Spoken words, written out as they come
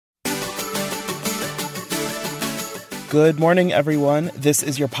Good morning, everyone. This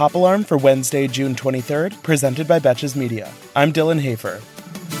is your Pop Alarm for Wednesday, June 23rd, presented by Betches Media. I'm Dylan Hafer.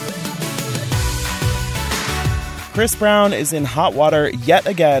 Chris Brown is in hot water yet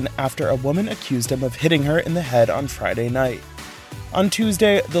again after a woman accused him of hitting her in the head on Friday night. On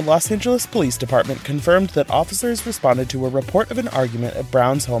Tuesday, the Los Angeles Police Department confirmed that officers responded to a report of an argument at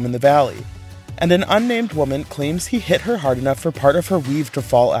Brown's home in the Valley, and an unnamed woman claims he hit her hard enough for part of her weave to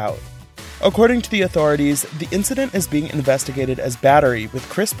fall out. According to the authorities, the incident is being investigated as battery with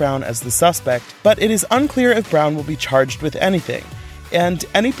Chris Brown as the suspect, but it is unclear if Brown will be charged with anything, and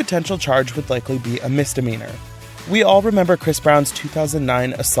any potential charge would likely be a misdemeanor. We all remember Chris Brown's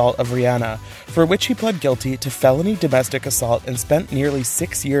 2009 assault of Rihanna, for which he pled guilty to felony domestic assault and spent nearly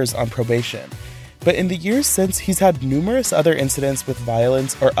 6 years on probation. But in the years since, he's had numerous other incidents with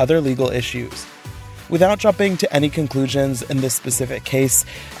violence or other legal issues. Without jumping to any conclusions in this specific case,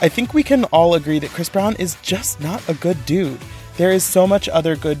 I think we can all agree that Chris Brown is just not a good dude. There is so much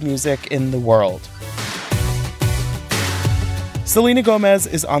other good music in the world. Selena Gomez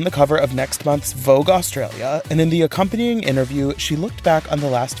is on the cover of next month's Vogue Australia, and in the accompanying interview, she looked back on the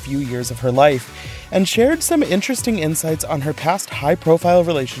last few years of her life and shared some interesting insights on her past high-profile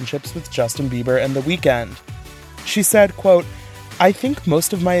relationships with Justin Bieber and The Weeknd. She said, quote, "I think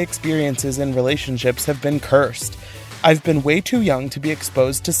most of my experiences in relationships have been cursed. I've been way too young to be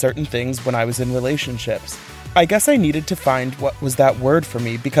exposed to certain things when I was in relationships. I guess I needed to find what was that word for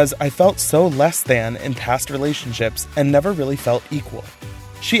me because I felt so less than in past relationships and never really felt equal."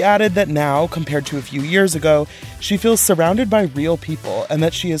 She added that now, compared to a few years ago, she feels surrounded by real people and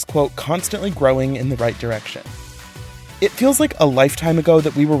that she is, quote, "constantly growing in the right direction." It feels like a lifetime ago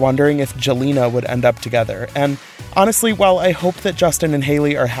that we were wondering if Jelena would end up together, and honestly, while I hope that Justin and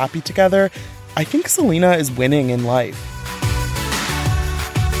Hailey are happy together, I think Selena is winning in life.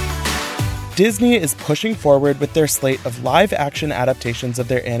 Disney is pushing forward with their slate of live-action adaptations of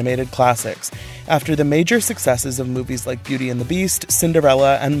their animated classics, after the major successes of movies like Beauty and the Beast,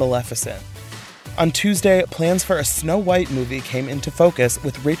 Cinderella, and Maleficent. On Tuesday, plans for a Snow White movie came into focus,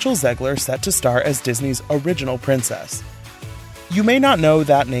 with Rachel Zegler set to star as Disney's original princess. You may not know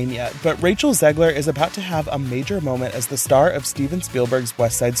that name yet, but Rachel Zegler is about to have a major moment as the star of Steven Spielberg's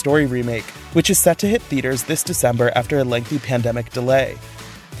West Side Story remake, which is set to hit theaters this December after a lengthy pandemic delay.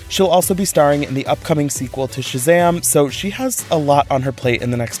 She'll also be starring in the upcoming sequel to Shazam, so she has a lot on her plate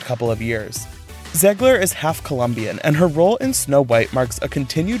in the next couple of years. Zegler is half Colombian, and her role in Snow White marks a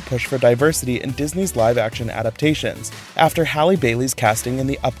continued push for diversity in Disney's live-action adaptations, after Halle Bailey's casting in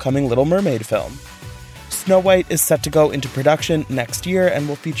the upcoming Little Mermaid film. Snow White is set to go into production next year and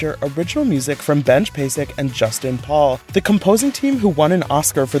will feature original music from Benj Pasek and Justin Paul, the composing team who won an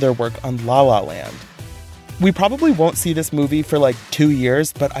Oscar for their work on La La Land. We probably won't see this movie for like 2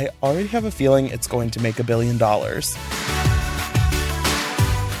 years, but I already have a feeling it's going to make $1 billion.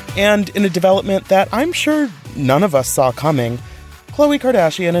 And in a development that I'm sure none of us saw coming, Khloe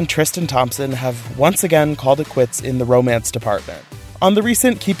Kardashian and Tristan Thompson have once again called it quits in the romance department. On the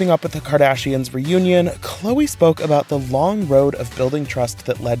recent Keeping Up with the Kardashians reunion, Khloe spoke about the long road of building trust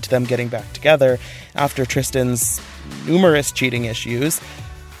that led to them getting back together after Tristan's numerous cheating issues.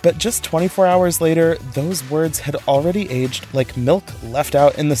 But just 24 hours later, those words had already aged like milk left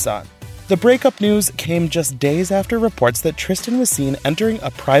out in the sun. The breakup news came just days after reports that Tristan was seen entering a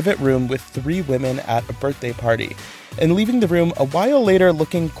private room with 3 women at a birthday party, and leaving the room a while later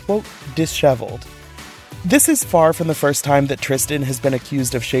looking, quote, disheveled. This is far from the first time that Tristan has been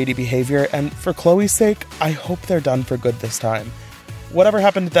accused of shady behavior, and for Khloe's sake, I hope they're done for good this time. Whatever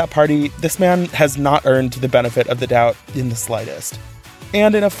happened at that party, this man has not earned the benefit of the doubt in the slightest.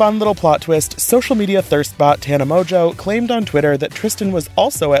 And in a fun little plot twist, social media thirst bot Tana Mojo claimed on Twitter that Tristan was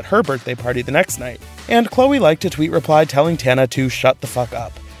also at her birthday party the next night. And Khloe liked a tweet reply telling Tana to shut the fuck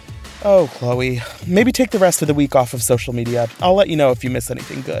up. Oh, Khloe, maybe take the rest of the week off of social media. I'll let you know if you miss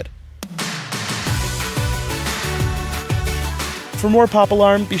anything good. For more Pop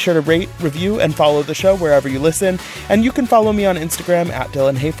Alarm, be sure to rate, review, and follow the show wherever you listen. And you can follow me on Instagram at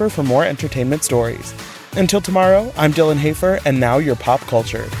Dylan Hafer for more entertainment stories. Until tomorrow, I'm Dylan Hafer, and now you're pop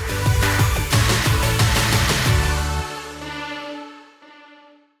cultured.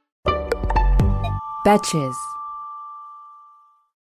 Betches.